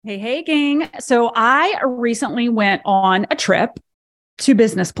Hey, gang. So I recently went on a trip to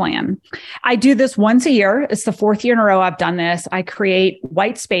Business Plan. I do this once a year. It's the fourth year in a row I've done this. I create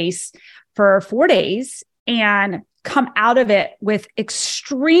white space for 4 days and come out of it with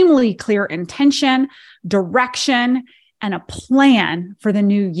extremely clear intention, direction, and a plan for the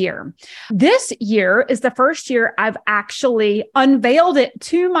new year. This year is the first year I've actually unveiled it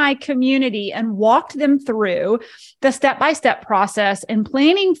to my community and walked them through the step-by-step process in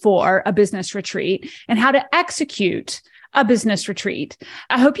planning for a business retreat and how to execute a business retreat.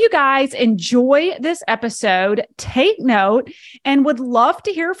 I hope you guys enjoy this episode, take note, and would love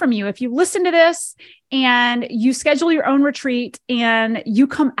to hear from you. If you listen to this and you schedule your own retreat and you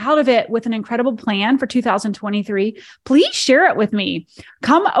come out of it with an incredible plan for 2023, please share it with me.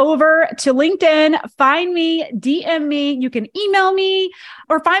 Come over to LinkedIn, find me, DM me. You can email me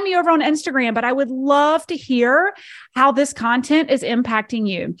or find me over on Instagram, but I would love to hear how this content is impacting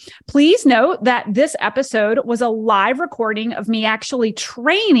you. Please note that this episode was a live recording of me actually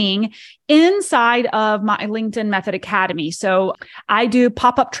training inside of my LinkedIn Method Academy. So I do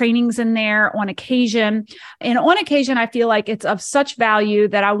pop-up trainings in there on occasion. And on occasion, I feel like it's of such value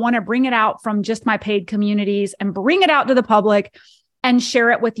that I want to bring it out from just my paid communities and bring it out to the public and share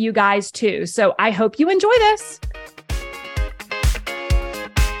it with you guys too. So I hope you enjoy this.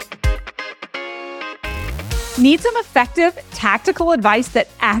 Need some effective tactical advice that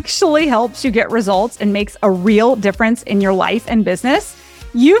actually helps you get results and makes a real difference in your life and business?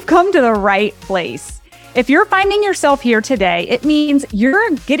 You've come to the right place. If you're finding yourself here today, it means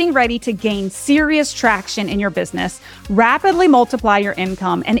you're getting ready to gain serious traction in your business, rapidly multiply your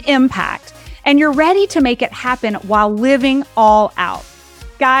income and impact, and you're ready to make it happen while living all out.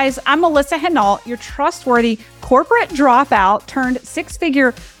 Guys, I'm Melissa Henault, your trustworthy corporate dropout turned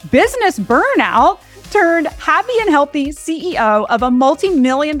six-figure business burnout turned happy and healthy CEO of a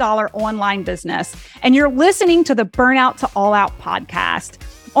multi-million-dollar online business. And you're listening to the Burnout to All Out podcast.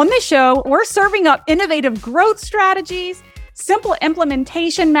 On this show, we're serving up innovative growth strategies, simple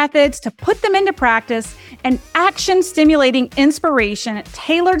implementation methods to put them into practice, and action-stimulating inspiration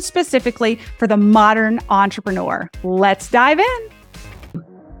tailored specifically for the modern entrepreneur. Let's dive in.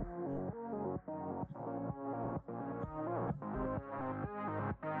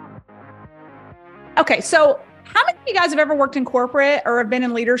 Okay, so how many of you guys have ever worked in corporate or have been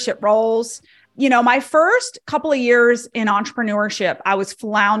in leadership roles? You know, my first couple of years in entrepreneurship, I was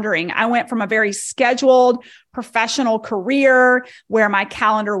floundering. I went from a very scheduled professional career where my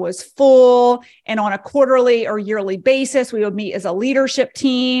calendar was full, and on a quarterly or yearly basis, we would meet as a leadership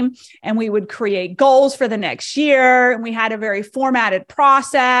team and we would create goals for the next year. And we had a very formatted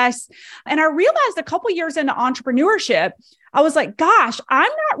process. And I realized a couple of years into entrepreneurship, I was like, gosh,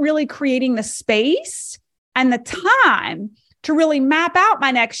 I'm not really creating the space and the time to really map out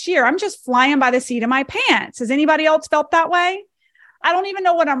my next year. I'm just flying by the seat of my pants. Has anybody else felt that way? I don't even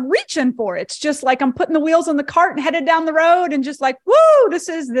know what I'm reaching for. It's just like I'm putting the wheels on the cart and headed down the road and just like, woo, this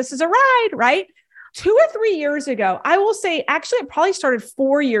is a ride, right? 2 or 3 years ago, I will say, actually, it probably started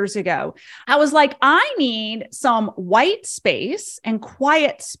 4 years ago. I was like, I need some white space and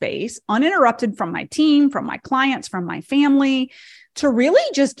quiet space, uninterrupted from my team, from my clients, from my family, to really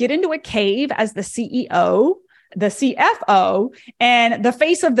just get into a cave as the CEO, the CFO, and the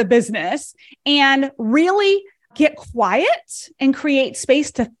face of the business, and really get quiet and create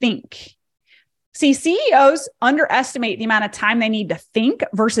space to think. See, CEOs underestimate the amount of time they need to think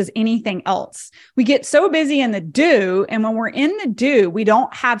versus anything else. We get so busy in the do, and when we're in the do, we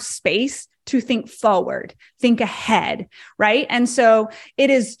don't have space to think forward, think ahead, right? And so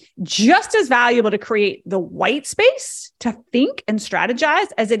it is just as valuable to create the white space to think and strategize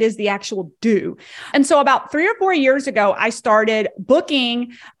as it is the actual do. And so about 3 or 4 years ago, I started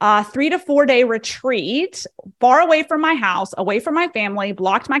booking a 3 to 4 day retreat far away from my house, away from my family,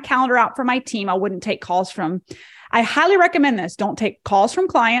 blocked my calendar out for my team. I wouldn't take calls from. I highly recommend this. Don't take calls from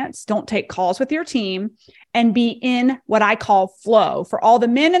clients. Don't take calls with your team, and be in what I call flow. For all the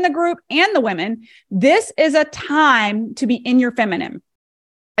men in the group and the women, this is a time to be in your feminine.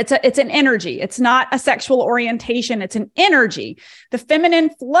 It's an energy. It's not a sexual orientation. It's an energy. The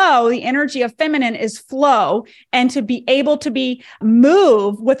feminine flow, the energy of feminine is flow, and to be able to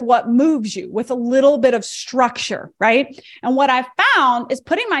move with what moves you with a little bit of structure, right? And what I found is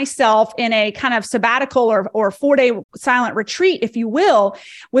putting myself in a kind of sabbatical or 4-day silent retreat, if you will,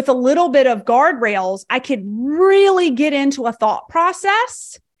 with a little bit of guardrails, I could really get into a thought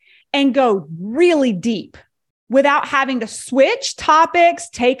process and go really deep. without having to switch topics,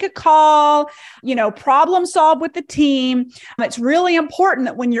 take a call, problem solve with the team. It's really important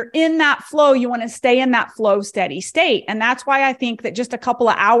that when you're in that flow, you want to stay in that flow steady state. And that's why I think that just a couple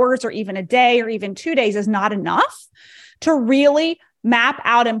of hours or even a day or even 2 days is not enough to really map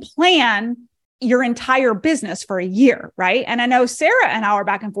out and plan your entire business for a year, right? And I know Sarah and I are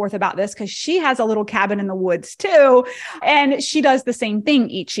back and forth about this because she has a little cabin in the woods too. And she does the same thing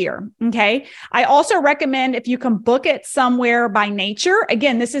each year. Okay. I also recommend if you can book it somewhere by nature.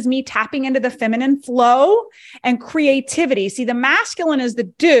 Again, this is me tapping into the feminine flow and creativity. See, the masculine is the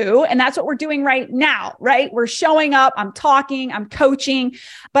do, and that's what we're doing right now, right? We're showing up, I'm talking, I'm coaching,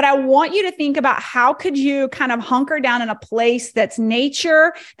 but I want you to think about how could you kind of hunker down in a place that's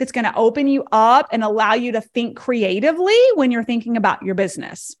nature, that's going to open you up and allow you to think creatively when you're thinking about your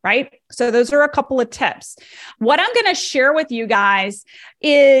business, right? So those are a couple of tips. What I'm going to share with you guys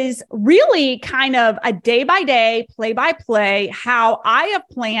is really kind of a day-by-day, play-by-play, how I have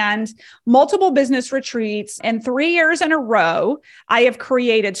planned multiple business retreats, and 3 years in a row, I have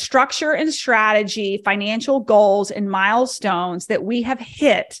created structure and strategy, financial goals, and milestones that we have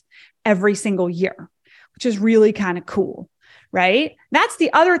hit every single year, which is really kind of cool. Right? That's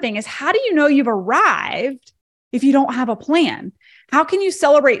the other thing is, how do you know you've arrived if you don't have a plan? How can you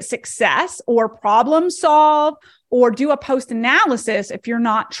celebrate success or problem solve or do a post-analysis if you're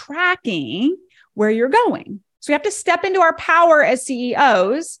not tracking where you're going? So we have to step into our power as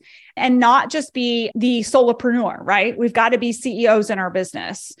CEOs and not just be the solopreneur, right? We've got to be CEOs in our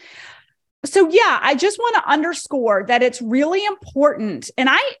business. So yeah, I just want to underscore that it's really important. And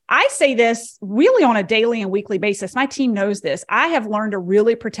I say this really on a daily and weekly basis. My team knows this. I have learned to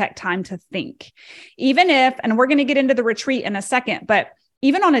really protect time to think. Even if, and we're going to get into the retreat in a second, but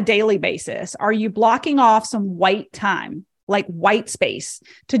even on a daily basis, are you blocking off some white time, like white space,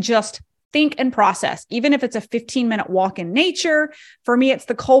 to just think and process? Even if it's a 15-minute walk in nature, for me, it's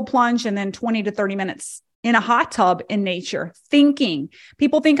the cold plunge and then 20 to 30 minutes in a hot tub in nature, thinking.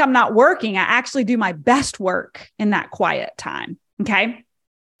 People think I'm not working. I actually do my best work in that quiet time. Okay.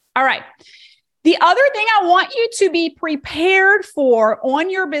 All right. The other thing I want you to be prepared for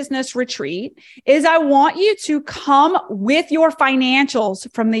on your business retreat is I want you to come with your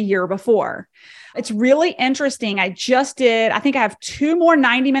financials from the year before. It's really interesting. I think I have 2 more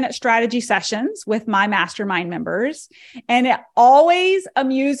 90-minute strategy sessions with my mastermind members. And it always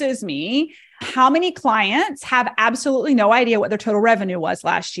amuses me how many clients have absolutely no idea what their total revenue was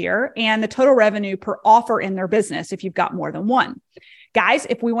last year and the total revenue per offer in their business if you've got more than one. Guys,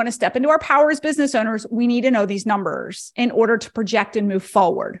 if we want to step into our power as business owners, we need to know these numbers in order to project and move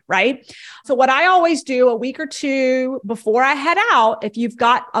forward, right? So what I always do a week or 2 before I head out, if you've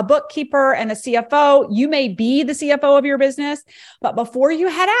got a bookkeeper and a CFO, you may be the CFO of your business, but before you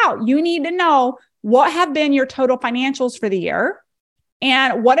head out, you need to know what have been your total financials for the year.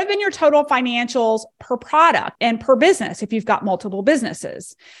 And what have been your total financials per product and per business if you've got multiple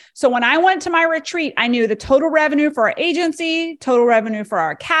businesses? So when I went to my retreat, I knew the total revenue for our agency, total revenue for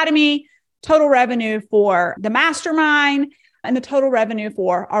our academy, total revenue for the mastermind, and the total revenue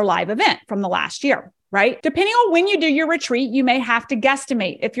for our live event from the last year, right? Depending on when you do your retreat, you may have to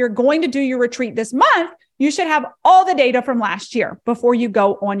guesstimate. If you're going to do your retreat this month, you should have all the data from last year before you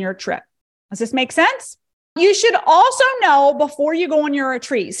go on your trip. Does this make sense? You should also know before you go on your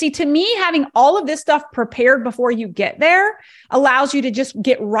retreat. See, to me, having all of this stuff prepared before you get there allows you to just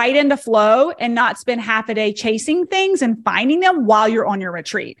get right into flow and not spend half a day chasing things and finding them while you're on your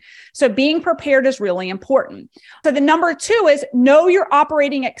retreat. So being prepared is really important. So the number 2 is know your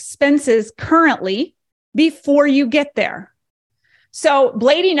operating expenses currently before you get there. So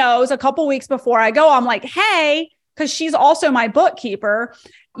Blady knows a couple weeks before I go, I'm like, hey, because she's also my bookkeeper,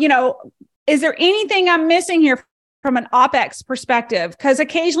 is there anything I'm missing here from an OpEx perspective? Because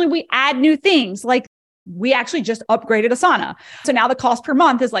occasionally we add new things, like we actually just upgraded Asana. So now the cost per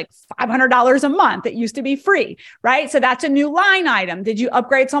month is like $500 a month. It used to be free, right? So that's a new line item. Did you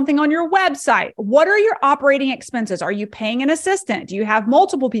upgrade something on your website? What are your operating expenses? Are you paying an assistant? Do you have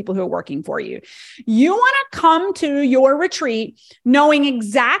multiple people who are working for you? You want to come to your retreat knowing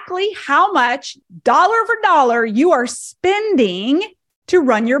exactly how much dollar for dollar you are spending to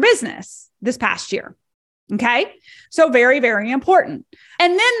run your business this past year. Okay. So very, very important.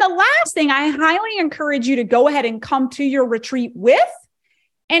 And then the last thing, I highly encourage you to go ahead and come to your retreat with.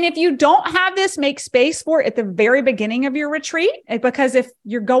 And if you don't have this, make space for it at the very beginning of your retreat, because if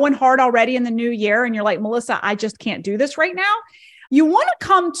you're going hard already in the new year and you're like, Melissa, I just can't do this right now. You want to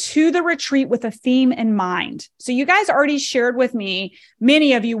come to the retreat with a theme in mind. So you guys already shared with me,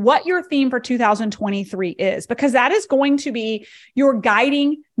 many of you, what your theme for 2023 is, because that is going to be your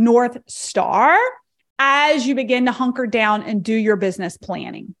guiding North Star as you begin to hunker down and do your business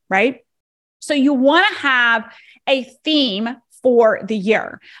planning, right? So you want to have a theme for the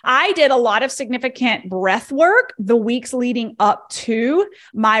year. I did a lot of significant breath work the weeks leading up to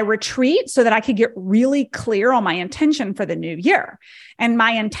my retreat so that I could get really clear on my intention for the new year. And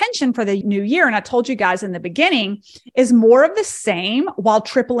my intention for the new year, and I told you guys in the beginning, is more of the same while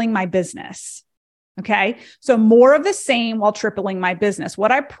tripling my business. Okay. So more of the same while tripling my business.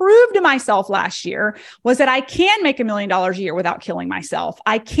 What I proved to myself last year was that I can make $1 million a year without killing myself.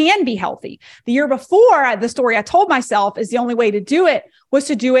 I can be healthy. The year before, the story I told myself is the only way to do it was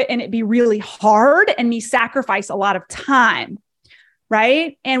to do it and it be really hard and me sacrifice a lot of time.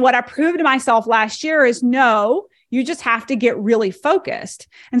 Right. And what I proved to myself last year is no, you just have to get really focused.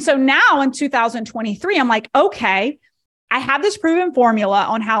 And so now in 2023, I'm like, okay, I have this proven formula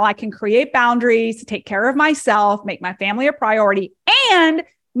on how I can create boundaries to take care of myself, make my family a priority. And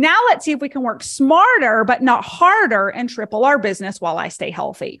now let's see if we can work smarter, but not harder and triple our business while I stay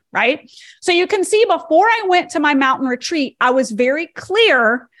healthy, right? So you can see before I went to my mountain retreat, I was very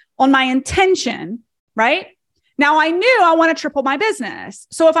clear on my intention, right? Now I knew I want to triple my business.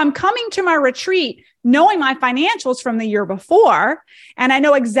 So if I'm coming to my retreat, knowing my financials from the year before, and I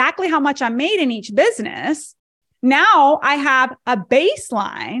know exactly how much I made in each business, now I have a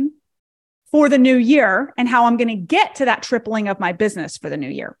baseline for the new year and how I'm going to get to that tripling of my business for the new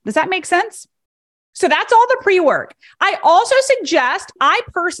year. Does that make sense? So that's all the pre-work. I also suggest, I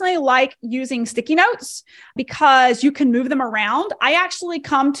personally like using sticky notes because you can move them around. I actually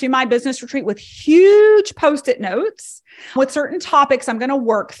come to my business retreat with huge Post-it notes with certain topics I'm going to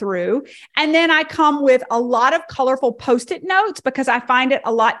work through. And then I come with a lot of colorful Post-it notes because I find it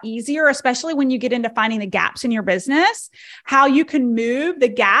a lot easier, especially when you get into finding the gaps in your business, how you can move the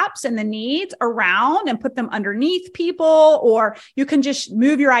gaps and the needs around and put them underneath people, or you can just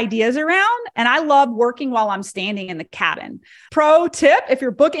move your ideas around. And I love working while I'm standing in the cabin. Pro tip, if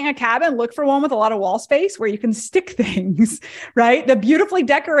you're booking a cabin, look for one with a lot of wall space where you can stick things, right? The beautifully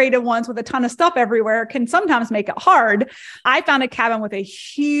decorated ones with a ton of stuff everywhere can sometimes make it hard. I found a cabin with a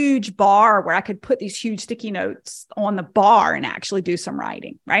huge bar where I could put these huge sticky notes on the bar and actually do some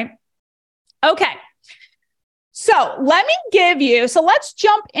writing, right? Okay. So let's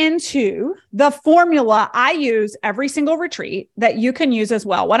jump into the formula I use every single retreat that you can use as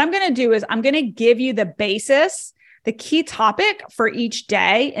well. What I'm going to do is I'm going to give you the basis, the key topic for each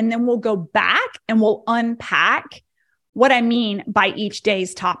day, and then we'll go back and we'll unpack what I mean by each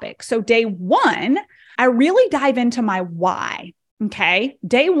day's topic. So day one, I really dive into my why. Okay.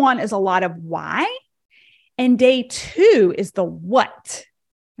 Day one is a lot of why. And day two is the what.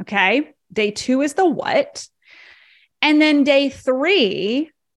 Okay. Day two is the what. And then day three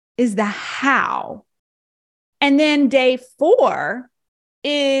is the how. And then day four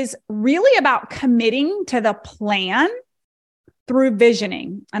is really about committing to the plan through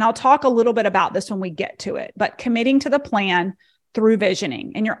visioning. And I'll talk a little bit about this when we get to it, but committing to the plan through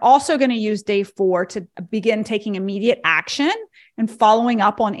visioning. And you're also going to use day four to begin taking immediate action and following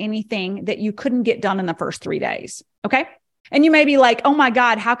up on anything that you couldn't get done in the first 3 days. Okay. And you may be like, oh my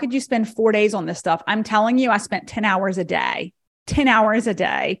God, how could you spend 4 days on this stuff? I'm telling you, I spent 10 hours a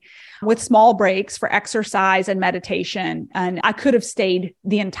day with small breaks for exercise and meditation. And I could have stayed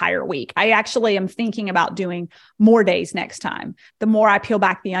the entire week. I actually am thinking about doing more days next time. The more I peel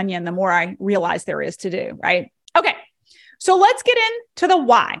back the onion, the more I realize there is to do, right? Okay. So let's get into the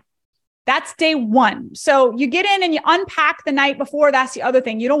why. That's day one. So you get in and you unpack the night before. That's the other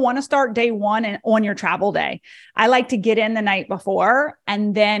thing. You don't want to start day one and on your travel day. I like to get in the night before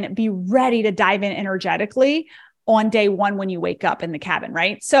and then be ready to dive in energetically on day one when you wake up in the cabin,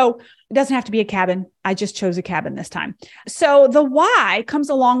 right? So it doesn't have to be a cabin. I just chose a cabin this time. So the why comes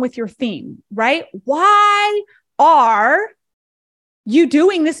along with your theme, right? Why are you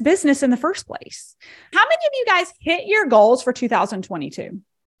doing this business in the first place? How many of you guys hit your goals for 2022?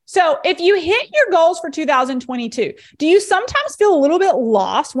 So if you hit your goals for 2022, do you sometimes feel a little bit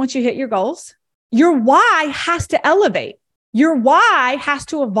lost once you hit your goals? Your why has to elevate. Your why has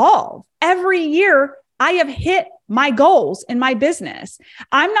to evolve. Every year, I have hit my goals in my business.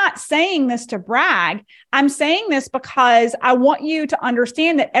 I'm not saying this to brag. I'm saying this because I want you to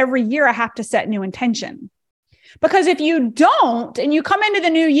understand that every year I have to set new intention. Because if you don't, and you come into the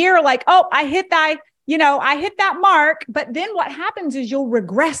new year like, oh, I hit that mark, but then what happens is you'll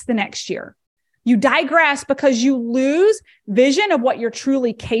regress the next year. You digress because you lose vision of what you're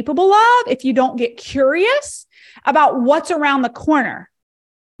truly capable of if you don't get curious about what's around the corner,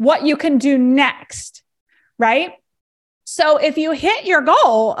 what you can do next, right? So if you hit your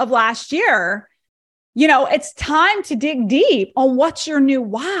goal of last year, it's time to dig deep on what's your new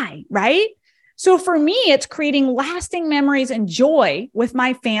why, right? So for me, it's creating lasting memories and joy with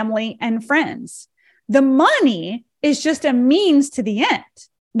my family and friends. The money is just a means to the end.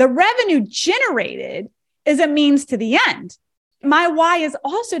 The revenue generated is a means to the end. My why is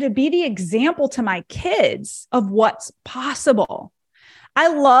also to be the example to my kids of what's possible. I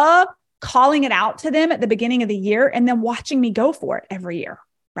love calling it out to them at the beginning of the year and then watching me go for it every year,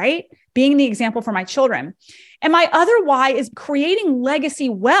 right? Being the example for my children. And my other why is creating legacy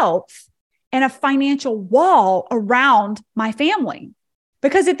wealth and a financial wall around my family.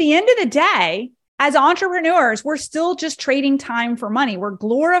 Because at the end of the day, as entrepreneurs, we're still just trading time for money. We're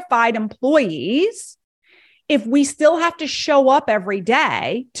glorified employees if we still have to show up every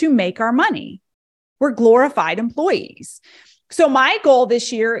day to make our money. We're glorified employees. So my goal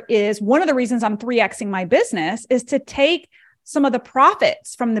this year is, one of the reasons I'm 3Xing my business is to take some of the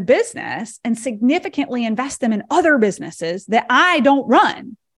profits from the business and significantly invest them in other businesses that I don't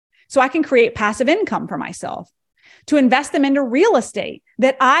run, so I can create passive income for myself, to invest them into real estate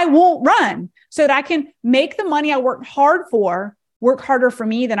that I won't run, so that I can make the money I worked hard for work harder for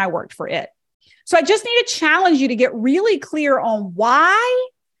me than I worked for it. So I just need to challenge you to get really clear on why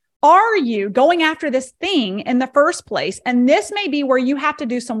are you going after this thing in the first place? And this may be where you have to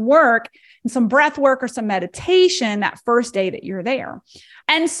do some work and some breath work or some meditation that first day that you're there.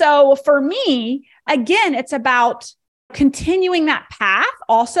 And so for me, again, it's about continuing that path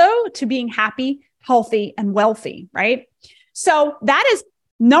also to being happy, healthy, and wealthy, right? So that is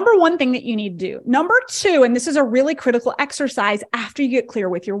number one thing that you need to do. Number two, and this is a really critical exercise after you get clear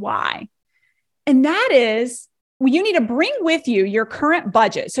with your why, and that is, you need to bring with you your current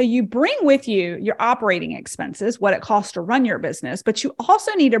budget. So you bring with you your operating expenses, what it costs to run your business, but you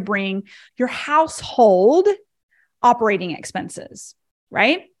also need to bring your household operating expenses,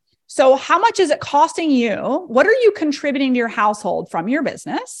 right? So how much is it costing you? What are you contributing to your household from your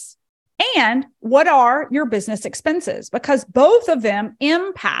business? And what are your business expenses? Because both of them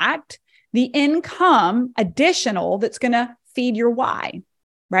impact the income additional that's going to feed your why,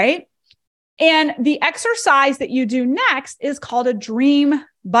 right? And the exercise that you do next is called a dream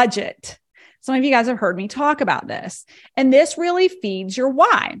budget. Some of you guys have heard me talk about this, and this really feeds your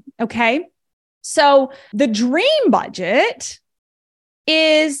why. Okay. So the dream budget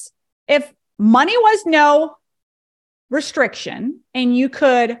is, if money was no restriction and you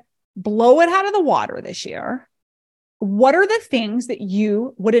could blow it out of the water this year, what are the things that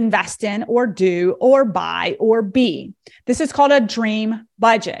you would invest in or do or buy or be? This is called a dream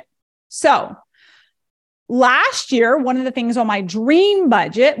budget. So last year, one of the things on my dream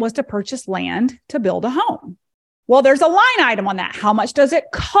budget was to purchase land to build a home. Well, there's a line item on that. How much does it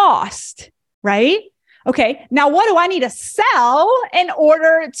cost? Right? Okay. Now, what do I need to sell in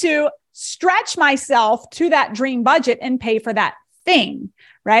order to stretch myself to that dream budget and pay for that thing?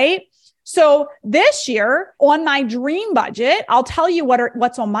 Right? So this year on my dream budget, I'll tell you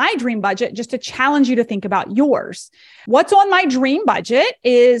what's on my dream budget just to challenge you to think about yours. What's on my dream budget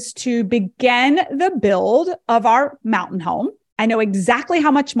is to begin the build of our mountain home. I know exactly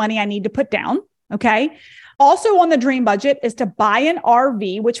how much money I need to put down. Okay. Also on the dream budget is to buy an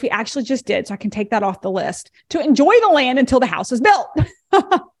RV, which we actually just did. So I can take that off the list, to enjoy the land until the house is built.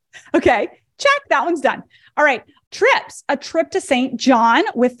 Okay. Check. That one's done. All right. Trips, a trip to St. John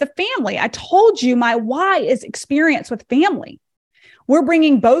with the family. I told you my why is experience with family. We're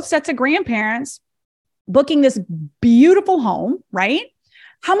bringing both sets of grandparents, booking this beautiful home, right?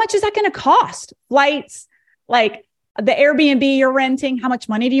 How much is that going to cost? Flights, like the Airbnb you're renting, how much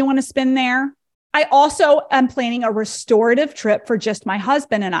money do you want to spend there? I also am planning a restorative trip for just my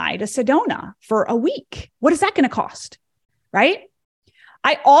husband and I to Sedona for a week. What is that going to cost, right?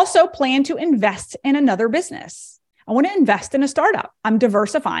 I also plan to invest in another business. I want to invest in a startup. I'm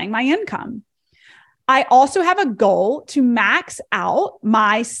diversifying my income. I also have a goal to max out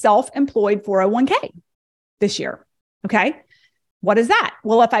my self-employed 401k this year. Okay. What is that?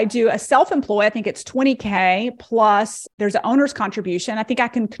 Well, if I do a self-employed, I think it's 20K plus there's an owner's contribution. I think I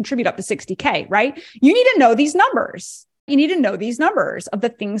can contribute up to 60K, right? You need to know these numbers. You need to know these numbers of the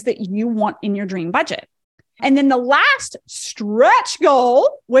things that you want in your dream budget. And then the last stretch goal,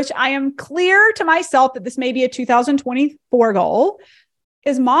 which I am clear to myself that this may be a 2024 goal,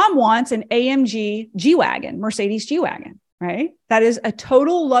 is mom wants an AMG G-Wagon, Mercedes G-Wagon, right? That is a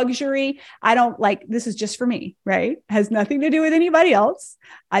total luxury. I don't like, this is just for me, right? It has nothing to do with anybody else.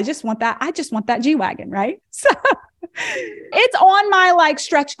 I just want that G-Wagon, right? So it's on my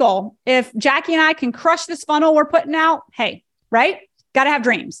stretch goal. If Jackie and I can crush this funnel we're putting out, hey, right? Got to have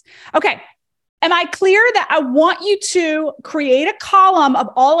dreams. Okay. Am I clear that I want you to create a column of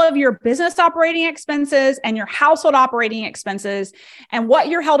all of your business operating expenses and your household operating expenses and what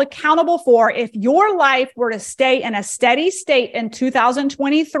you're held accountable for if your life were to stay in a steady state in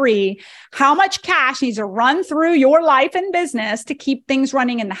 2023, how much cash needs to run through your life and business to keep things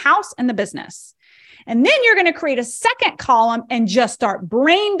running in the house and the business? And then you're going to create a second column and just start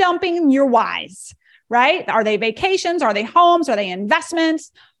brain dumping your whys, right? Are they vacations? Are they homes? Are they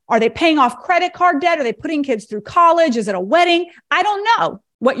investments? Are they paying off credit card debt? Are they putting kids through college? Is it a wedding? I don't know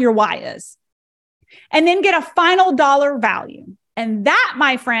what your why is. And then get a final dollar value. And that,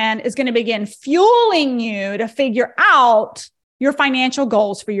 my friend, is going to begin fueling you to figure out your financial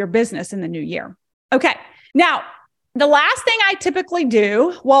goals for your business in the new year. Okay. Now, the last thing I typically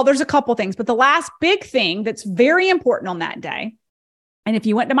do, well, there's a couple things, but the last big thing that's very important on that day, and if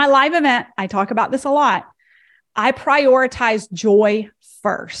you went to my live event, I talk about this a lot, I prioritize joy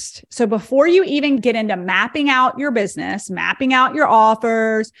first. So before you even get into mapping out your business, mapping out your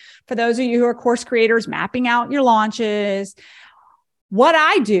offers, for those of you who are course creators, mapping out your launches, what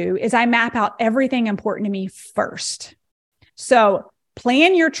I do is I map out everything important to me first. So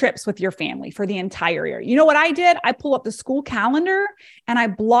plan your trips with your family for the entire year. You know what I did? I pull up the school calendar and I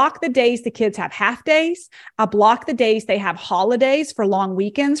block the days the kids have half days. I block the days they have holidays for long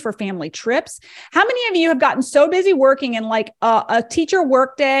weekends for family trips. How many of you have gotten so busy working and like a teacher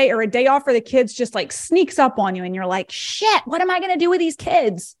work day or a day off for the kids just like sneaks up on you and you're like, shit, what am I going to do with these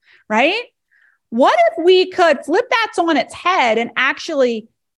kids? Right? What if we could flip that on its head and actually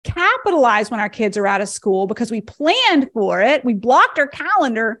capitalize when our kids are out of school because we planned for it, we blocked our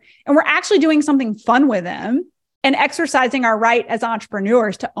calendar, and we're actually doing something fun with them and exercising our right as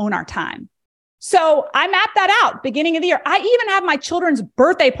entrepreneurs to own our time. So I mapped that out beginning of the year. I even have my children's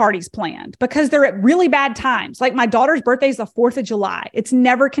birthday parties planned because they're at really bad times. Like my daughter's birthday is the 4th of July. It's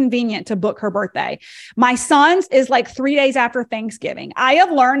never convenient to book her birthday. My son's is like 3 days after Thanksgiving. I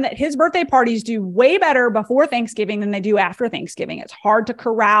have learned that his birthday parties do way better before Thanksgiving than they do after Thanksgiving. It's hard to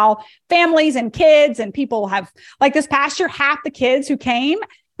corral families and kids, and people have, like this past year, half the kids who came,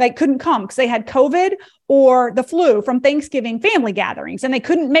 like couldn't come because they had COVID or the flu from Thanksgiving family gatherings, and they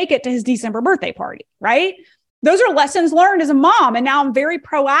couldn't make it to his December birthday party, right? Those are lessons learned as a mom. And now I'm very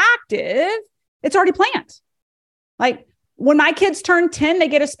proactive. It's already planned. Like when my kids turn 10, they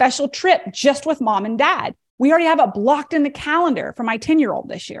get a special trip just with mom and dad. We already have it blocked in the calendar for my 10-year-old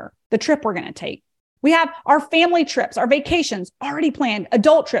this year, the trip we're going to take. We have our family trips, our vacations already planned,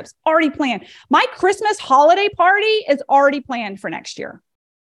 adult trips already planned. My Christmas holiday party is already planned for next year.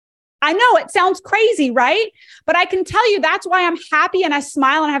 I know it sounds crazy, right? But I can tell you that's why I'm happy and I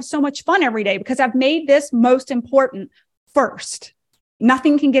smile and I have so much fun every day, because I've made this most important first.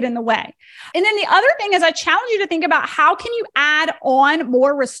 Nothing can get in the way. And then the other thing is I challenge you to think about how can you add on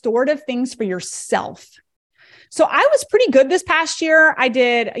more restorative things for yourself? So I was pretty good this past year. I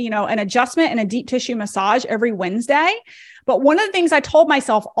did, an adjustment and a deep tissue massage every Wednesday. But one of the things I told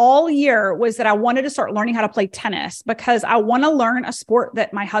myself all year was that I wanted to start learning how to play tennis because I want to learn a sport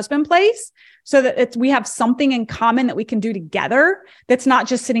that my husband plays so that we have something in common that we can do together that's not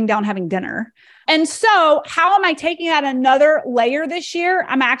just sitting down having dinner. And so how am I taking that another layer this year?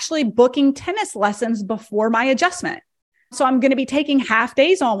 I'm actually booking tennis lessons before my adjustment. So I'm going to be taking half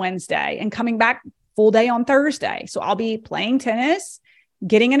days on Wednesday and coming back full day on Thursday. So I'll be playing tennis,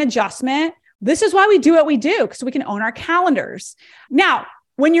 getting an adjustment. This is why we do what we do, because we can own our calendars. Now,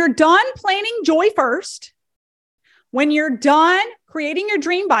 when you're done planning joy first, when you're done creating your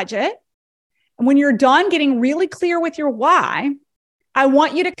dream budget, and when you're done getting really clear with your why, I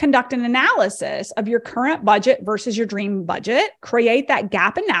want you to conduct an analysis of your current budget versus your dream budget, create that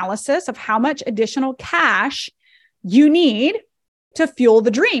gap analysis of how much additional cash you need to fuel the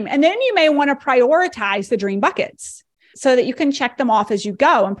dream. And then you may want to prioritize the dream buckets so that you can check them off as you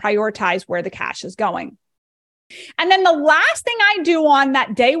go and prioritize where the cash is going. And then the last thing I do on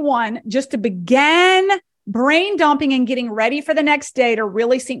that day one, just to begin brain dumping and getting ready for the next day to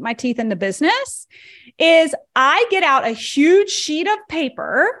really sink my teeth into business, is I get out a huge sheet of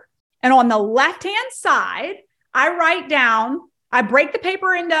paper, and on the left-hand side, I break the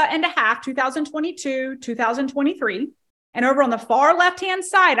paper into half, 2022, 2023. And over on the far left-hand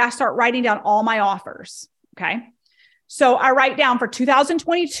side, I start writing down all my offers. Okay. So I write down for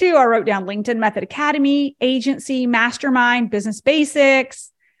 2022, I wrote down LinkedIn Method Academy, agency, mastermind, business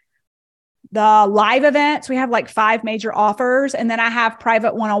basics, the live events. We have like 5 major offers. And then I have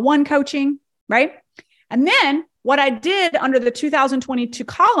private one-on-one coaching, right? And then what I did under the 2022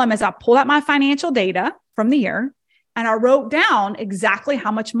 column is I pulled out my financial data from the year and I wrote down exactly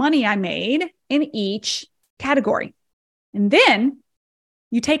how much money I made in each category. And then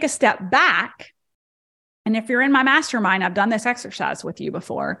you take a step back. And if you're in my mastermind, I've done this exercise with you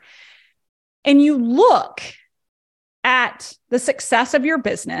before, and you look at the success of your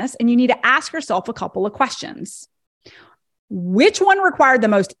business and you need to ask yourself a couple of questions. Which one required the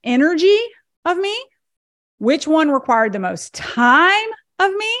most energy of me? Which one required the most time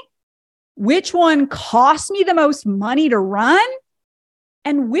of me? Which one cost me the most money to run?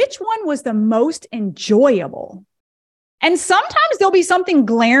 And which one was the most enjoyable? And sometimes there'll be something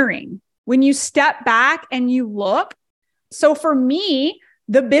glaring when you step back and you look. So for me,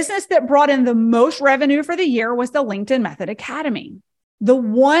 the business that brought in the most revenue for the year was the LinkedIn Method Academy. The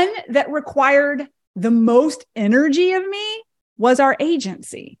one that required the most energy of me was our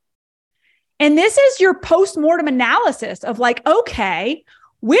agency. And this is your postmortem analysis of like, okay,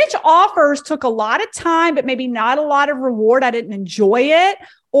 which offers took a lot of time, but maybe not a lot of reward? I didn't enjoy it.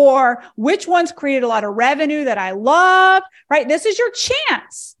 Or which ones created a lot of revenue that I love, right? This is your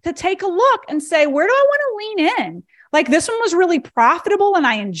chance to take a look and say, where do I want to lean in? Like this one was really profitable and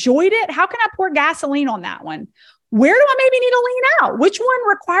I enjoyed it. How can I pour gasoline on that one? Where do I maybe need to lean out? Which one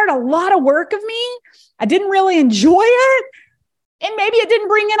required a lot of work of me? I didn't really enjoy it. And maybe it didn't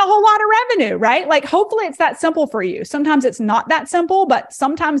bring in a whole lot of revenue, right? Like hopefully it's that simple for you. Sometimes it's not that simple, but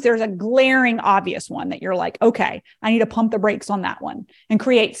sometimes there's a glaring obvious one that you're like, okay, I need to pump the brakes on that one and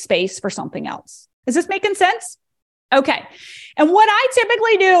create space for something else. Is this making sense? Okay. And what I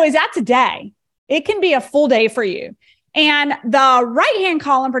typically do is that's a day. It can be a full day for you. And the right-hand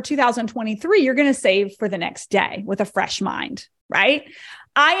column for 2023, you're going to save for the next day with a fresh mind, right?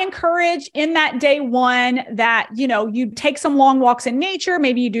 I encourage in that day one that, you take some long walks in nature.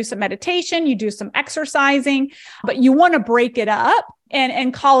 Maybe you do some meditation, you do some exercising, but you want to break it up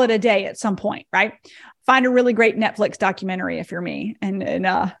and call it a day at some point, right? Find a really great Netflix documentary if you're me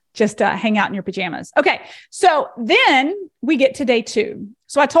and just hang out in your pajamas. Okay. So then we get to day two.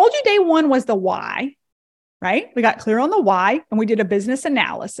 So I told you day one was the why, right? We got clear on the why and we did a business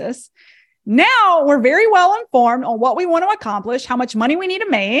analysis. Now we're very well informed on what we want to accomplish, how much money we need to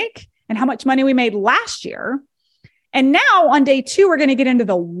make, and how much money we made last year. And now on day two, we're going to get into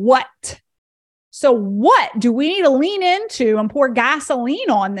the what. So what do we need to lean into and pour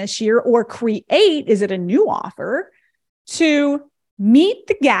gasoline on this year or create? Is it a new offer to meet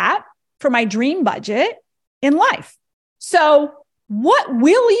the gap for my dream budget in life? So what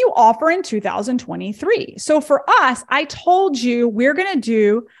will you offer in 2023? So for us, I told you we're going to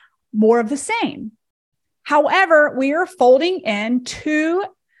do more of the same. However, we are folding in two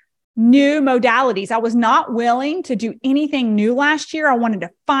new modalities. I was not willing to do anything new last year. I wanted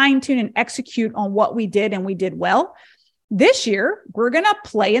to fine tune and execute on what we did, and we did well. This year, we're going to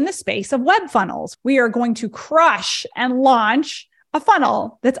play in the space of web funnels. We are going to crush and launch a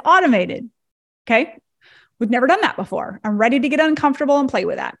funnel that's automated. Okay. We've never done that before. I'm ready to get uncomfortable and play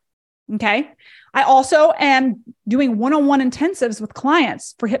with that. Okay. I also am doing one-on-one intensives with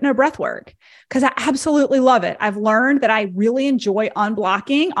clients for hypno breathwork because I absolutely love it. I've learned that I really enjoy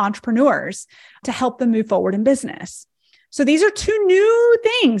unblocking entrepreneurs to help them move forward in business. So these are two new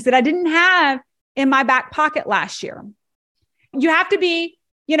things that I didn't have in my back pocket last year. You have to be,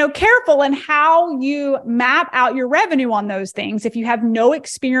 careful in how you map out your revenue on those things. If you have no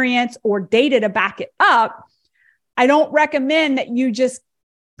experience or data to back it up, I don't recommend that you just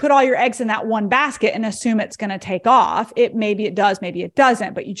put all your eggs in that one basket and assume it's going to take off. Maybe it does, maybe it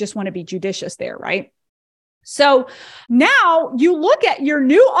doesn't, but you just want to be judicious there, right? So now you look at your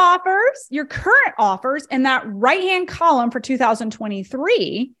new offers, your current offers in that right-hand column for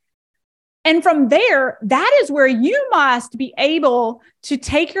 2023. And from there, that is where you must be able to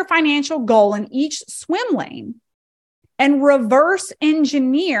take your financial goal in each swim lane and reverse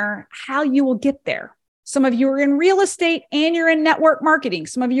engineer how you will get there. Some of you are in real estate and you're in network marketing.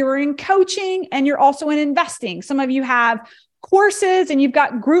 Some of you are in coaching and you're also in investing. Some of you have courses and you've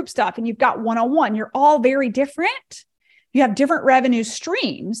got group stuff and you've got one-on-one. You're all very different. You have different revenue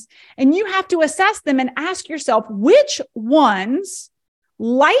streams and you have to assess them and ask yourself, which ones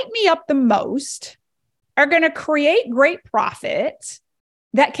light me up the most, are going to create great profit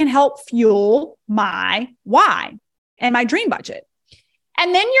that can help fuel my why and my dream budget.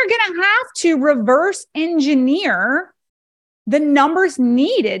 And then you're going to have to reverse engineer the numbers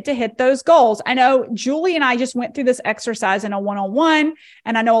needed to hit those goals. I know Julie and I just went through this exercise in a one-on-one,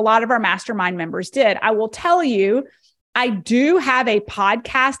 and I know a lot of our mastermind members did. I will tell you, I do have a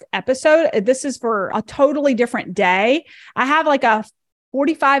podcast episode. This is for a totally different day. I have like a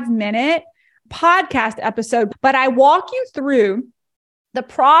 45-minute podcast episode, but I walk you through the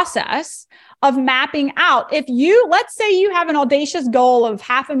process of mapping out. Let's say you have an audacious goal of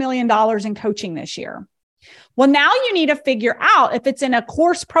 $500,000 in coaching this year. Well, now you need to figure out if it's in a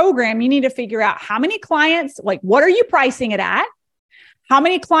course program, you need to figure out how many clients, like what are you pricing it at? How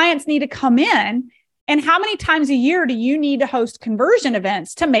many clients need to come in? And how many times a year do you need to host conversion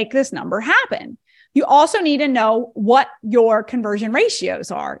events to make this number happen? You also need to know what your conversion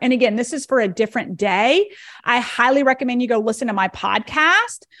ratios are. And again, this is for a different day. I highly recommend you go listen to my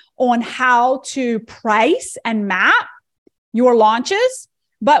podcast on how to price and map your launches.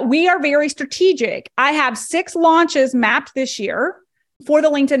 But we are very strategic. I have 6 launches mapped this year for the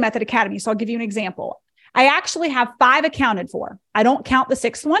LinkedIn Method Academy. So I'll give you an example. I actually have 5 accounted for. I don't count the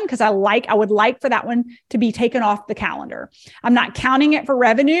 6th one because I would like for that one to be taken off the calendar. I'm not counting it for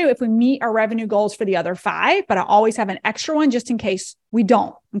revenue if we meet our revenue goals for the other 5, but I always have an extra one just in case we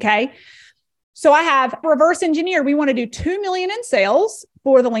don't. Okay. So I have reverse engineer. We want to do 2 million in sales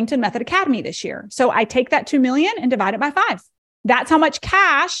for the LinkedIn Method Academy this year. So I take that 2 million and divide it by 5. That's how much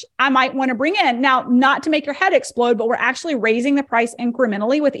cash I might want to bring in. Now, not to make your head explode, but we're actually raising the price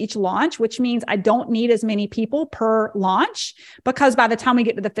incrementally with each launch, which means I don't need as many people per launch, because by the time we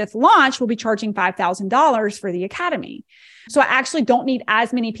get to the 5th launch, we'll be charging $5,000 for the academy. So I actually don't need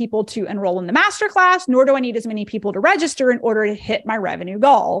as many people to enroll in the masterclass, nor do I need as many people to register in order to hit my revenue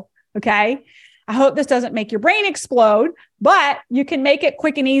goal. Okay. I hope this doesn't make your brain explode, but you can make it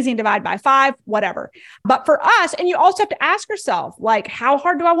quick and easy and divide by 5, whatever. But for us, and you also have to ask yourself, like, how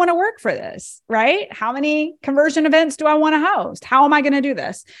hard do I want to work for this, right? How many conversion events do I want to host? How am I going to do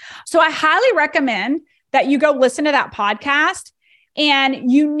this? So I highly recommend that you go listen to that podcast,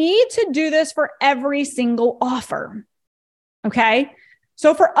 and you need to do this for every single offer. Okay.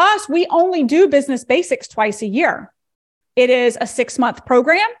 So for us, we only do Business Basics twice a year. It is a 6-month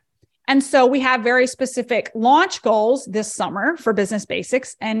program. And so we have very specific launch goals this summer for Business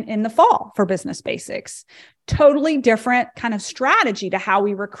Basics and in the fall for Business Basics. Totally different kind of strategy to how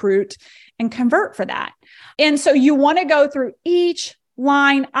we recruit and convert for that. And so you want to go through each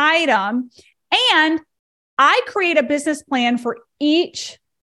line item, and I create a business plan for each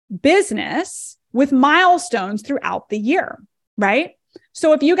business with milestones throughout the year, right?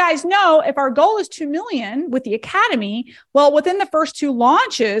 So if you guys know, if our goal is 2 million with the academy, well, within the first 2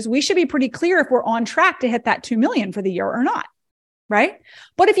 launches, we should be pretty clear if we're on track to hit that 2 million for the year or not, right?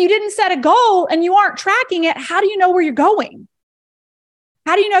 But if you didn't set a goal and you aren't tracking it, how do you know where you're going?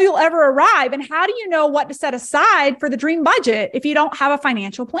 How do you know you'll ever arrive? And how do you know what to set aside for the dream budget if you don't have a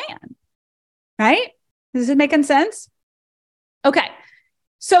financial plan, right? Is it making sense? Okay.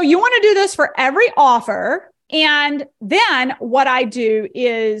 So you want to do this for every offer. And then what I do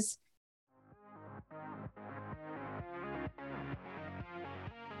is,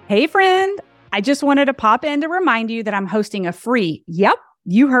 hey friend, I just wanted to pop in to remind you that I'm hosting a free, yep,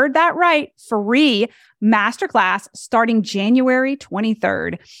 you heard that right, free masterclass starting January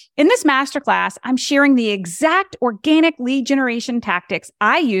 23rd. In this masterclass, I'm sharing the exact organic lead generation tactics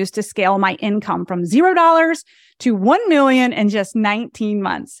I use to scale my income from $0 to 1 million in just 19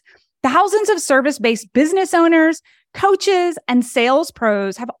 months. Thousands of service-based business owners, coaches, and sales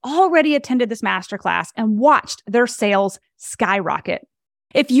pros have already attended this masterclass and watched their sales skyrocket.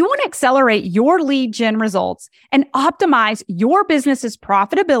 If you want to accelerate your lead gen results and optimize your business's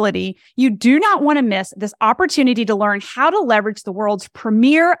profitability, you do not want to miss this opportunity to learn how to leverage the world's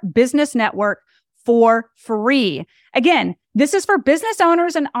premier business network for free. Again, this is for business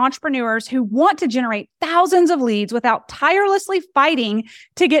owners and entrepreneurs who want to generate thousands of leads without tirelessly fighting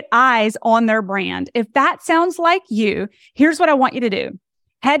to get eyes on their brand. If that sounds like you, here's what I want you to do.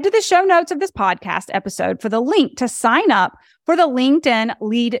 Head to the show notes of this podcast episode for the link to sign up for the LinkedIn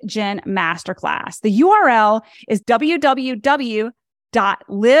Lead Gen Masterclass. The URL is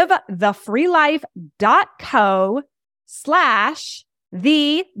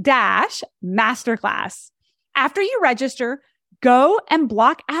www.livethefreelife.co/the-masterclass. After you register, go and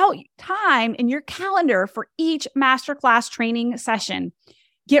block out time in your calendar for each masterclass training session.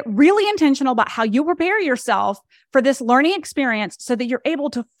 Get really intentional about how you prepare yourself for this learning experience so that you're able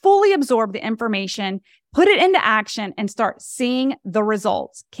to fully absorb the information, put it into action, and start seeing the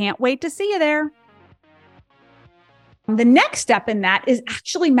results. Can't wait to see you there. The next step in that is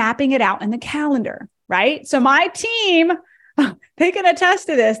actually mapping it out in the calendar, right? So my team, they can attest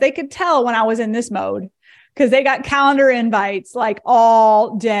to this. They could tell when I was in this mode because they got calendar invites like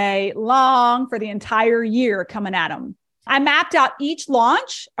all day long for the entire year coming at them. I mapped out each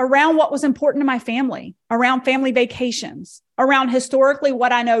launch around what was important to my family, around family vacations, around historically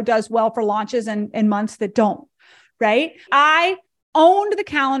what I know does well for launches and months that don't, right? I owned the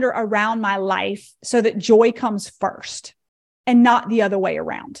calendar around my life so that joy comes first and not the other way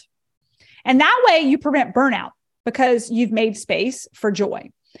around. And that way you prevent burnout because you've made space for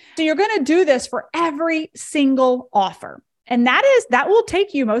joy. So you're going to do this for every single offer. And that will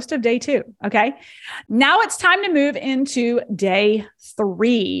take you most of day 2. Okay. Now it's time to move into day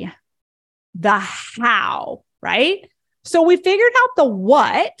 3, the how, right? So we figured out the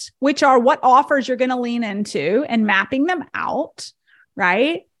what, which are what offers you're going to lean into and mapping them out,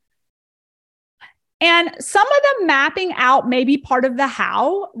 right? And some of the mapping out may be part of the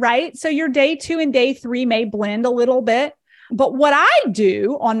how, right? So your day 2 and day 3 may blend a little bit. But what I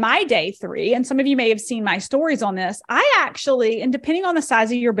do on my day 3, and some of you may have seen my stories on this, I actually, and depending on the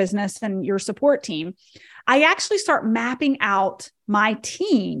size of your business and your support team, I actually start mapping out my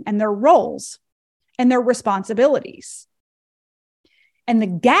team and their roles and their responsibilities and the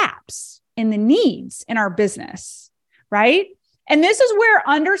gaps and the needs in our business, right? And this is where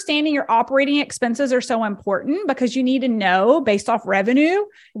understanding your operating expenses are so important, because you need to know, based off revenue,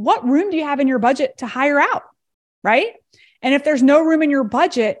 what room do you have in your budget to hire out, right? And if there's no room in your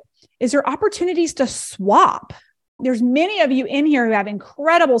budget, is there opportunities to swap? There's many of you in here who have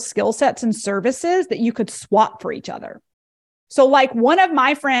incredible skill sets and services that you could swap for each other. So like one of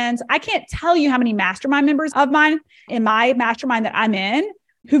my friends, I can't tell you how many mastermind members of mine in my mastermind that I'm in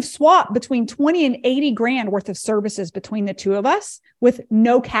who've swapped between 20 and 80 grand worth of services between the two of us with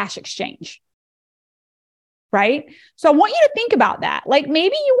no cash exchange. Right? So I want you to think about that. Like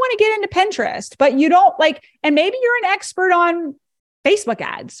maybe you want to get into Pinterest, but you don't and maybe you're an expert on Facebook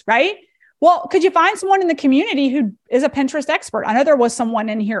ads, right? Well, could you find someone in the community who is a Pinterest expert? I know there was someone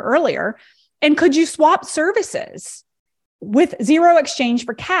in here earlier. And could you swap services with zero exchange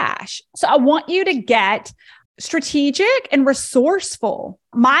for cash? So I want you to get strategic and resourceful.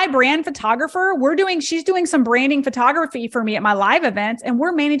 My brand photographer, she's doing some branding photography for me at my live events, and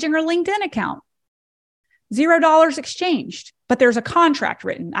we're managing her LinkedIn account. $0 exchanged, but there's a contract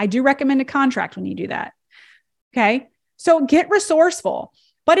written. I do recommend a contract when you do that. Okay. So get resourceful.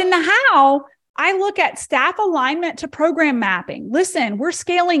 But in the how, I look at staff alignment to program mapping. Listen, we're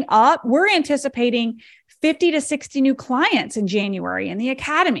scaling up. We're anticipating 50 to 60 new clients in January in the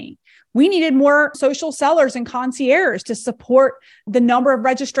academy. We needed more social sellers and concierges to support the number of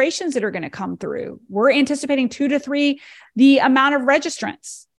registrations that are going to come through. We're anticipating 2 to 3 the amount of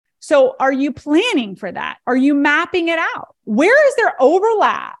registrants. So are you planning for that? Are you mapping it out? Where is there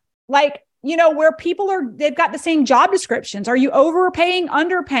overlap? Where they've got the same job descriptions. Are you overpaying,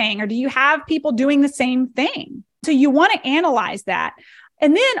 underpaying, or do you have people doing the same thing? So you want to analyze that.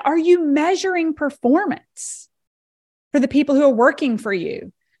 And then are you measuring performance for the people who are working for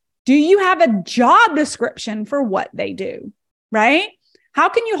you? Do you have a job description for what they do, right? How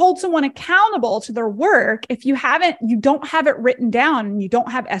can you hold someone accountable to their work if you don't have it written down and you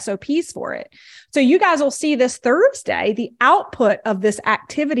don't have SOPs for it? So you guys will see this Thursday, the output of this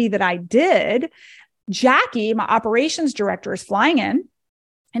activity that I did. Jackie, my operations director, is flying in,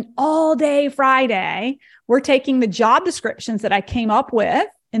 and all day Friday, we're taking the job descriptions that I came up with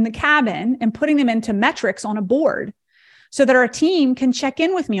in the cabin and putting them into metrics on a board so that our team can check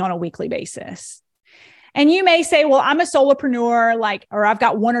in with me on a weekly basis. And you may say, well, I'm a solopreneur, or I've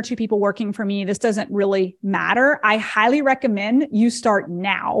got 1 or 2 people working for me. This doesn't really matter. I highly recommend you start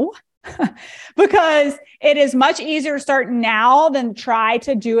now because it is much easier to start now than try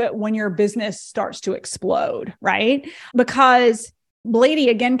to do it when your business starts to explode, right? Because Lady,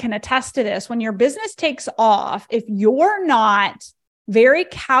 again, can attest to this. When your business takes off, if you're not very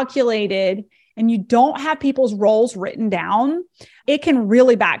calculated and you don't have people's roles written down, it can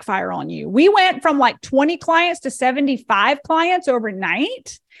really backfire on you. We went from 20 clients to 75 clients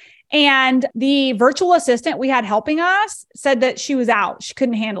overnight. And the virtual assistant we had helping us said that she was out. She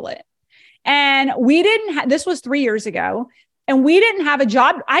couldn't handle it. And we didn't this was 3 years ago, and we didn't have a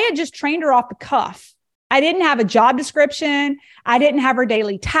job. I had just trained her off the cuff. I didn't have a job description. I didn't have her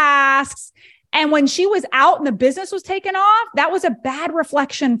daily tasks. And when she was out and the business was taken off, that was a bad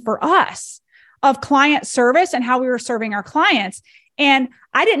reflection for us of client service and how we were serving our clients. And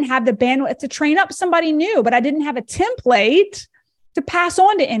I didn't have the bandwidth to train up somebody new, but I didn't have a template to pass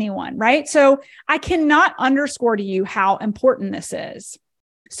on to anyone, right? So I cannot underscore to you how important this is.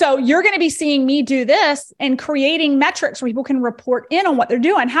 So you're going to be seeing me do this and creating metrics where people can report in on what they're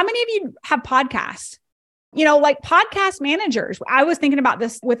doing. How many of you have podcasts? Podcast managers. I was thinking about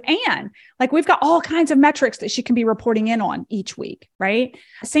this with Anne. We've got all kinds of metrics that she can be reporting in on each week, right?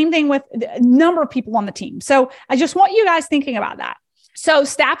 Same thing with the number of people on the team. So I just want you guys thinking about that. So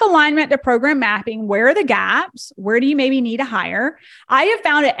staff alignment to program mapping, where are the gaps? Where do you maybe need to hire? I have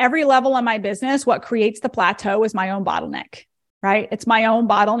found at every level in my business, what creates the plateau is my own bottleneck, right? It's my own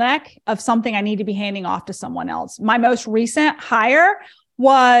bottleneck of something I need to be handing off to someone else. My most recent hire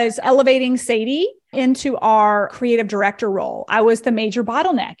was elevating Sadie into our creative director role. I was the major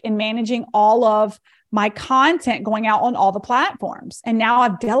bottleneck in managing all of my content going out on all the platforms. And now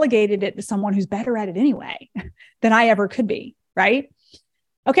I've delegated it to someone who's better at it anyway than I ever could be, right?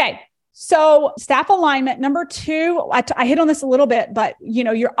 Okay. So staff alignment. Number two, I hit on this a little bit, but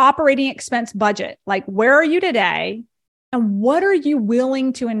your operating expense budget, like where are you today and what are you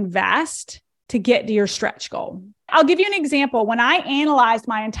willing to invest to get to your stretch goal? I'll give you an example. When I analyzed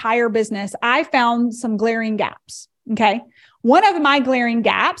my entire business, I found some glaring gaps. Okay. One of my glaring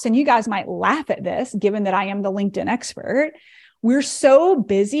gaps, and you guys might laugh at this, given that I am the LinkedIn expert, we're so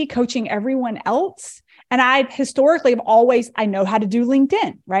busy coaching everyone else. And I historically I know how to do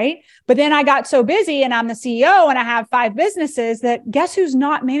LinkedIn, right? But then I got so busy and I'm the CEO and I have 5 businesses that guess who's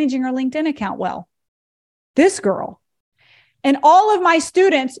not managing her LinkedIn account well? This girl. And all of my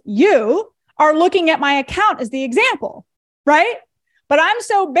students, you are looking at my account as the example, right? But I'm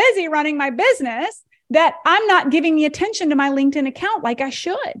so busy running my business that I'm not giving the attention to my LinkedIn account like I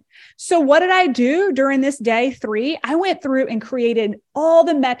should. So what did I do during this day 3? I went through and created all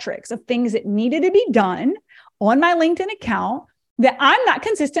the metrics of things that needed to be done on my LinkedIn account that I'm not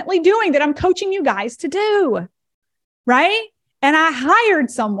consistently doing, that I'm coaching you guys to do, right? And I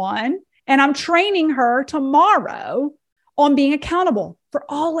hired someone and I'm training her tomorrow on being accountable for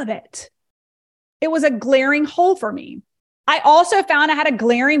all of it. It was a glaring hole for me. I also found I had a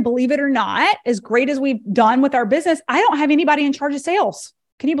glaring, believe it or not, as great as we've done with our business, I don't have anybody in charge of sales.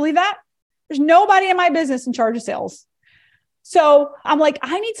 Can you believe that? There's nobody in my business in charge of sales. So I'm like,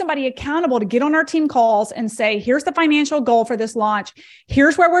 I need somebody accountable to get on our team calls and say, here's the financial goal for this launch.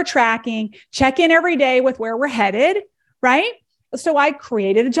 Here's where we're tracking, check in every day with where we're headed, right? So I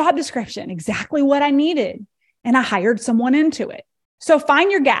created a job description, exactly what I needed. And I hired someone into it. So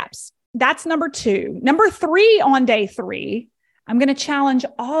find your gaps. That's number 2. Number 3 on day 3, I'm going to challenge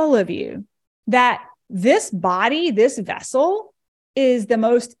all of you that this body, this vessel is the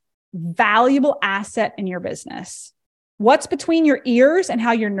most valuable asset in your business. What's between your ears and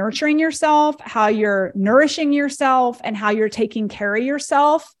how you're nurturing yourself, how you're nourishing yourself, and how you're taking care of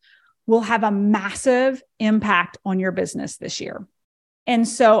yourself will have a massive impact on your business this year. And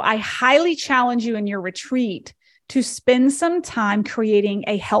so I highly challenge you in your retreat to spend some time creating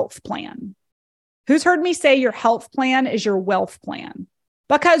a health plan. Who's heard me say your health plan is your wealth plan?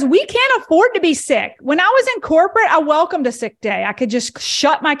 Because we can't afford to be sick. When I was in corporate, I welcomed a sick day. I could just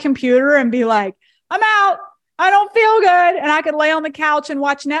shut my computer and be like, I'm out. I don't feel good. And I could lay on the couch and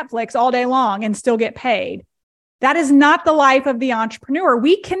watch Netflix all day long and still get paid. That is not the life of the entrepreneur.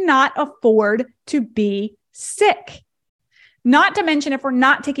 We cannot afford to be sick. Not to mention, if we're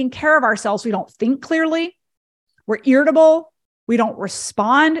not taking care of ourselves, we don't think clearly. We're irritable. We don't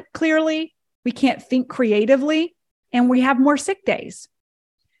respond clearly. We can't think creatively, and we have more sick days.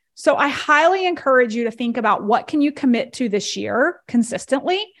 So I highly encourage you to think about what can you commit to this year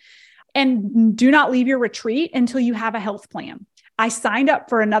consistently, and do not leave your retreat until you have a health plan. I signed up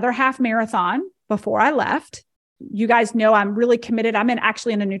for another half marathon before I left. You guys know I'm really committed. I'm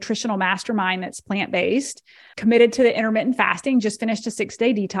actually in a nutritional mastermind that's plant-based, committed to the intermittent fasting, just finished a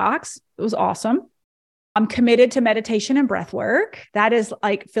 6-day detox. It was awesome. I'm committed to meditation and breath work. That is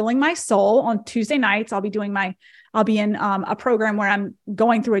like filling my soul. On Tuesday nights, I'll be in a program where I'm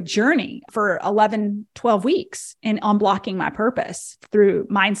going through a journey for 11, 12 weeks and unblocking my purpose through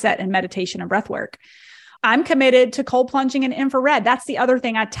mindset and meditation and breath work. I'm committed to cold plunging and infrared. That's the other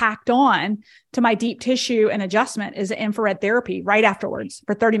thing I tacked on to my deep tissue and adjustment is infrared therapy right afterwards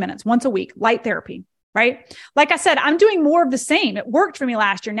for 30 minutes, once a week, light therapy. Right? Like I said, I'm doing more of the same. It worked for me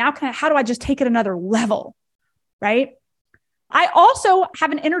last year. Now, how do I just take it another level? Right? I also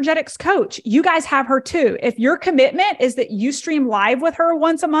have an energetics coach. You guys have her too. If your commitment is that you stream live with her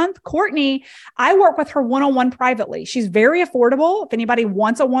once a month, Courtney, I work with her one-on-one privately. She's very affordable. If anybody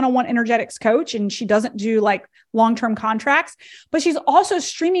wants a one-on-one energetics coach, and she doesn't do like long-term contracts, but she's also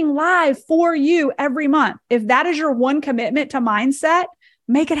streaming live for you every month. If that is your one commitment to mindset,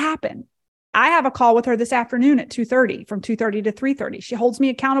 make it happen. I have a call with her this afternoon at 2:30, from 2:30 to 3:30. She holds me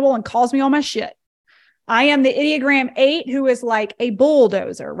accountable and calls me on my shit. I am the Enneagram 8 who is like a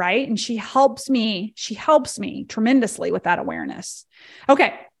bulldozer, right? And she helps me tremendously with that awareness.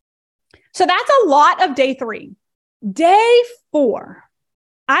 Okay. So that's a lot of day 3. Day 4.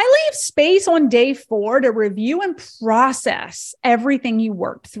 I leave space on day 4 to review and process everything you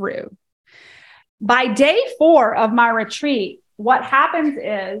worked through. By day 4 of my retreat, what happens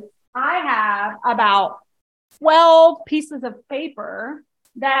is I have about 12 pieces of paper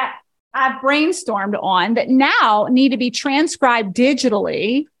that I've brainstormed on that now need to be transcribed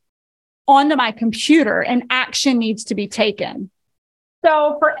digitally onto my computer, and action needs to be taken.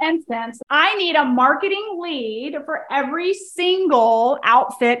 So for instance, I need a marketing lead for every single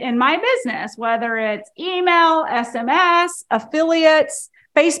outfit in my business, whether it's email, SMS, affiliates,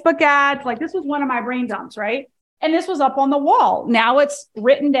 Facebook ads. Like this was one of my brain dumps, right? And this was up on the wall. Now it's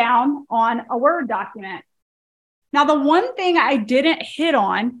written down on a Word document. Now, the one thing I didn't hit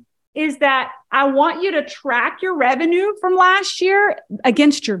on is that I want you to track your revenue from last year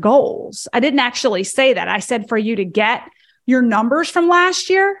against your goals. I didn't actually say that. I said for you to get your numbers from last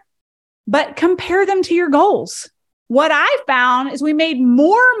year, but compare them to your goals. What I found is we made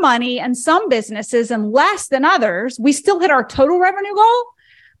more money in some businesses and less than others. We still hit our total revenue goal,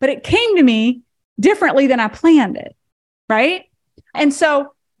 but it came to me differently than I planned it, right? And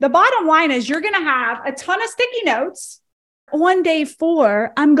so the bottom line is you're going to have a ton of sticky notes. On day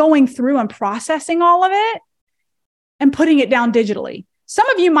 4, I'm going through and processing all of it and putting it down digitally. Some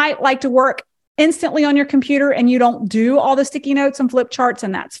of you might like to work instantly on your computer and you don't do all the sticky notes and flip charts,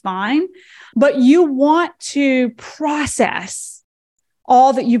 and that's fine. But you want to process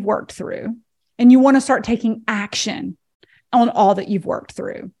all that you've worked through, and you want to start taking action on all that you've worked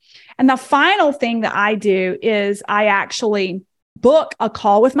through. And the final thing that I do is I actually book a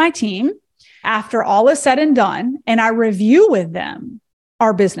call with my team after all is said and done, and I review with them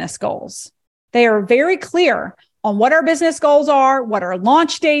our business goals. They are very clear on what our business goals are, what our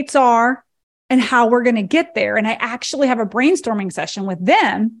launch dates are, and how we're going to get there. And I actually have a brainstorming session with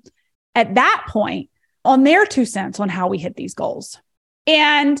them at that point on their 2 cents on how we hit these goals.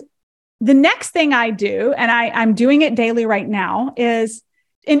 And the next thing I do, and I'm doing it daily right now, is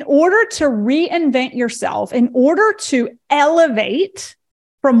in order to reinvent yourself, in order to elevate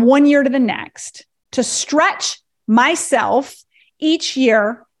from one year to the next, to stretch myself each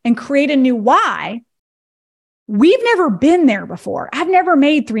year and create a new why, we've never been there before. I've never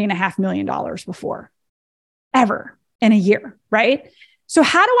made $3.5 million before, ever in a year, right? So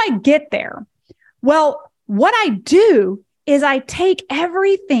how do I get there? Well, what I do is I take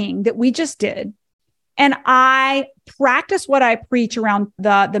everything that we just did and I practice what I preach around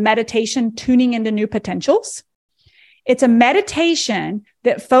the meditation, tuning into new potentials. It's a meditation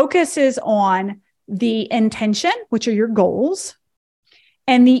that focuses on the intention, which are your goals,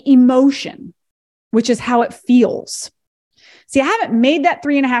 and the emotion, which is how it feels. See, I haven't made that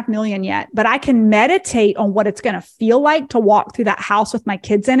 3.5 million yet, but I can meditate on what it's going to feel like to walk through that house with my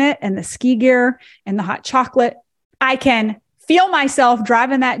kids in it and the ski gear and the hot chocolate. I can feel myself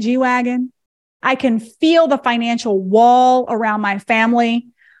driving that G-Wagon. I can feel the financial wall around my family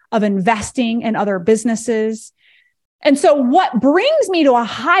of investing in other businesses. And so what brings me to a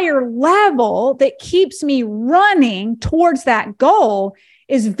higher level that keeps me running towards that goal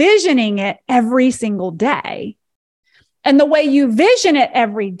is visioning it every single day. And the way you vision it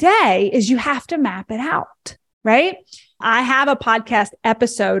every day is you have to map it out, right? I have a podcast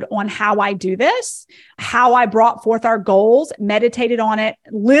episode on how I do this, how I brought forth our goals, meditated on it,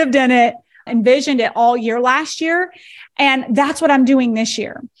 lived in it, envisioned it all year last year. And that's what I'm doing this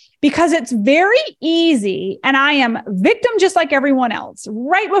year because it's very easy. And I am victim just like everyone else.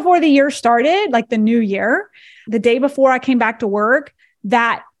 Right before the year started, like the new year, the day before I came back to work,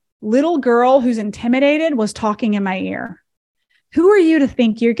 that little girl who's intimidated was talking in my ear. Who are you to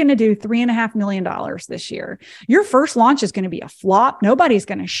think you're going to do $3.5 million this year? Your first launch is going to be a flop. Nobody's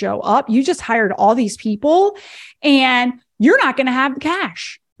going to show up. You just hired all these people and you're not going to have the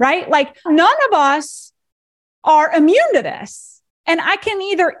cash, right? Like none of us are immune to this. And I can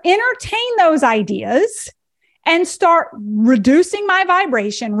either entertain those ideas and start reducing my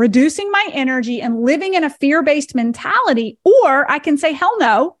vibration, reducing my energy and living in a fear-based mentality, or I can say, hell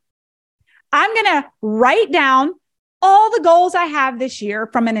no, I'm going to write down all the goals I have this year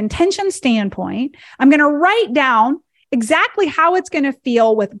from an intention standpoint. I'm going to write down exactly how it's going to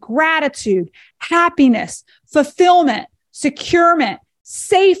feel with gratitude, happiness, fulfillment, securement,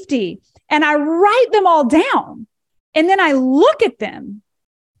 safety. And I write them all down. And then I look at them.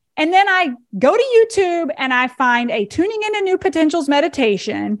 And then I go to YouTube and I find a tuning into new potentials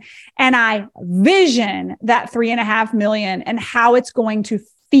meditation. And I vision that 3.5 million and how it's going to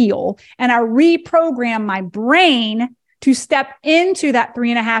feel. And I reprogram my brain to step into that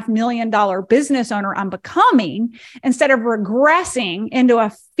 $3.5 million business owner I'm becoming instead of regressing into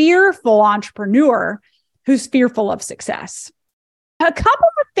a fearful entrepreneur who's fearful of success. A couple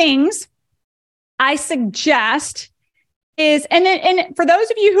of things I suggest is, and for those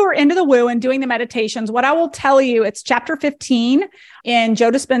of you who are into the woo and doing the meditations, what I will tell you, it's chapter 15 in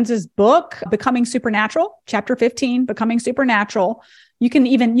Joe Dispenza's book, Becoming Supernatural, chapter 15, Becoming Supernatural. You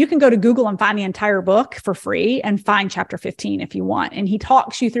can go to Google and find the entire book for free and find chapter 15 if you want. And he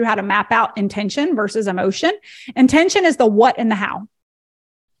talks you through how to map out intention versus emotion. Intention is the what and the how.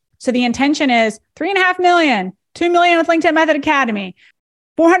 So the intention is 3.5 million, 2 million with LinkedIn Method Academy,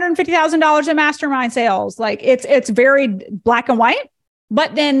 $450,000 in mastermind sales. Like it's very black and white,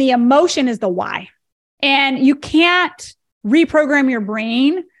 but then the emotion is the why. And you can't reprogram your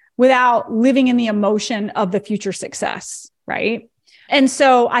brain without living in the emotion of the future success, right? And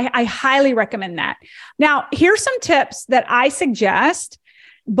so I highly recommend that. Now, here's some tips that I suggest.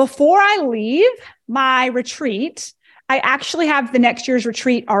 Before I leave my retreat, I actually have the next year's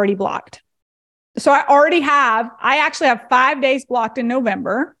retreat already blocked. So I actually have 5 days blocked in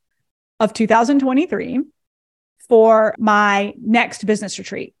November of 2023 for my next business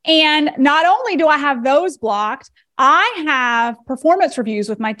retreat. And not only do I have those blocked, I have performance reviews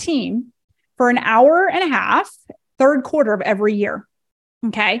with my team for an hour and a half, third quarter of every year.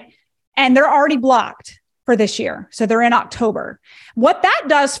 Okay. And they're already blocked for this year. So they're in October. What that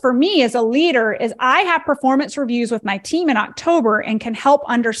does for me as a leader is I have performance reviews with my team in October and can help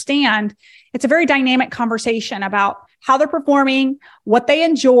understand. It's a very dynamic conversation about how they're performing, what they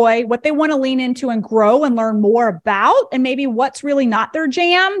enjoy, what they want to lean into and grow and learn more about, and maybe what's really not their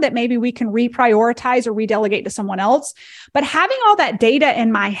jam that maybe we can reprioritize or redelegate to someone else. But having all that data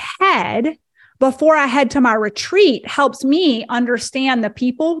in my head before I head to my retreat helps me understand the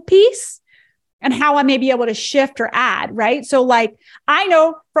people piece and how I may be able to shift or add, right? So like, I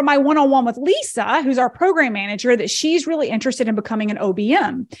know from my one-on-one with Lisa, who's our program manager, that she's really interested in becoming an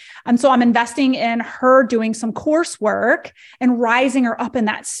OBM. And so I'm investing in her doing some coursework and rising her up in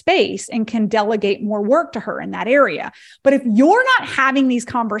that space and can delegate more work to her in that area. But if you're not having these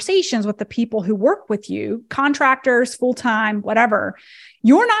conversations with the people who work with you, contractors, full-time, whatever,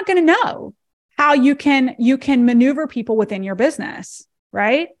 you're not going to know how you can maneuver people within your business,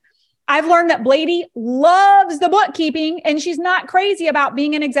 right? I've learned that Blady loves the bookkeeping and she's not crazy about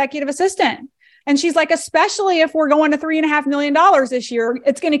being an executive assistant. And she's like, especially if we're going to $3.5 million this year,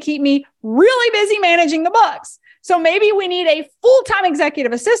 it's going to keep me really busy managing the books. So maybe we need a full-time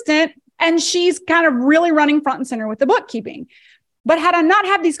executive assistant. And she's kind of really running front and center with the bookkeeping. But had I not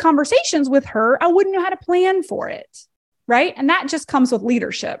had these conversations with her, I wouldn't know how to plan for it, right? And that just comes with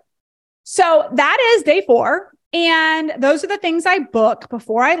leadership. So that is day 4. And those are the things I book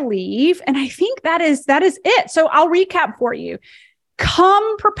before I leave. And I think that is it. So I'll recap for you.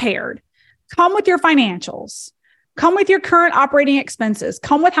 Come prepared. Come with your financials. Come with your current operating expenses.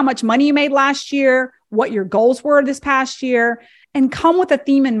 Come with how much money you made last year, what your goals were this past year, and come with a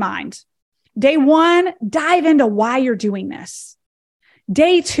theme in mind. Day 1, dive into why you're doing this.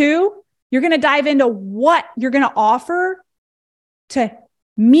 Day 2, you're going to dive into what you're going to offer to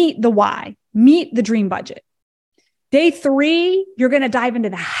meet the why, meet the dream budget. Day 3, you're going to dive into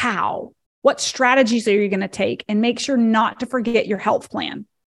the how. What strategies are you going to take? And make sure not to forget your health plan.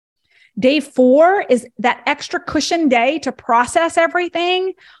 Day 4 is that extra cushion day to process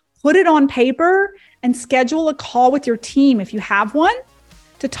everything, put it on paper, and schedule a call with your team if you have one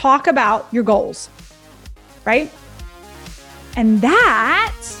to talk about your goals, right? And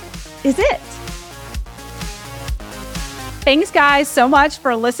that is it. Thanks, guys, so much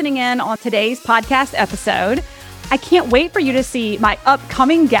for listening in on today's podcast episode. I can't wait for you to see my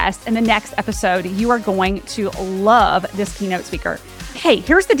upcoming guest in the next episode. You are going to love this keynote speaker. Hey,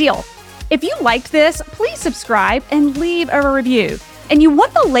 here's the deal. If you liked this, please subscribe and leave a review. And you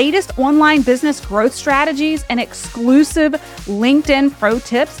want the latest online business growth strategies and exclusive LinkedIn pro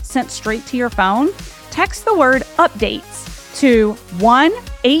tips sent straight to your phone? Text the word updates to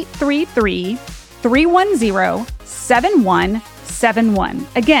 1-833-310-7171.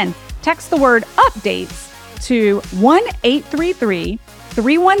 Again, text the word updates to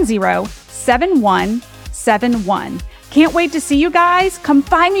 1-833-310-7171. Can't wait to see you guys. Come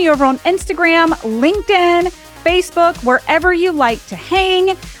find me over on Instagram, LinkedIn, Facebook, wherever you like to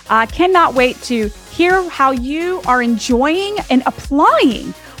hang. Cannot wait to hear how you are enjoying and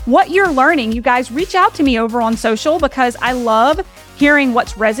applying what you're learning. You guys reach out to me over on social because I love hearing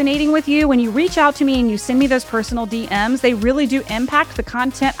what's resonating with you. When you reach out to me and you send me those personal DMs, they really do impact the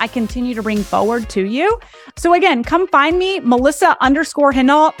content I continue to bring forward to you. So again, come find me,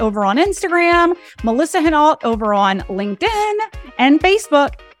 Melissa_Henault over on Instagram, Melissa Henault over on LinkedIn and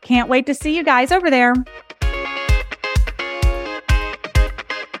Facebook. Can't wait to see you guys over there.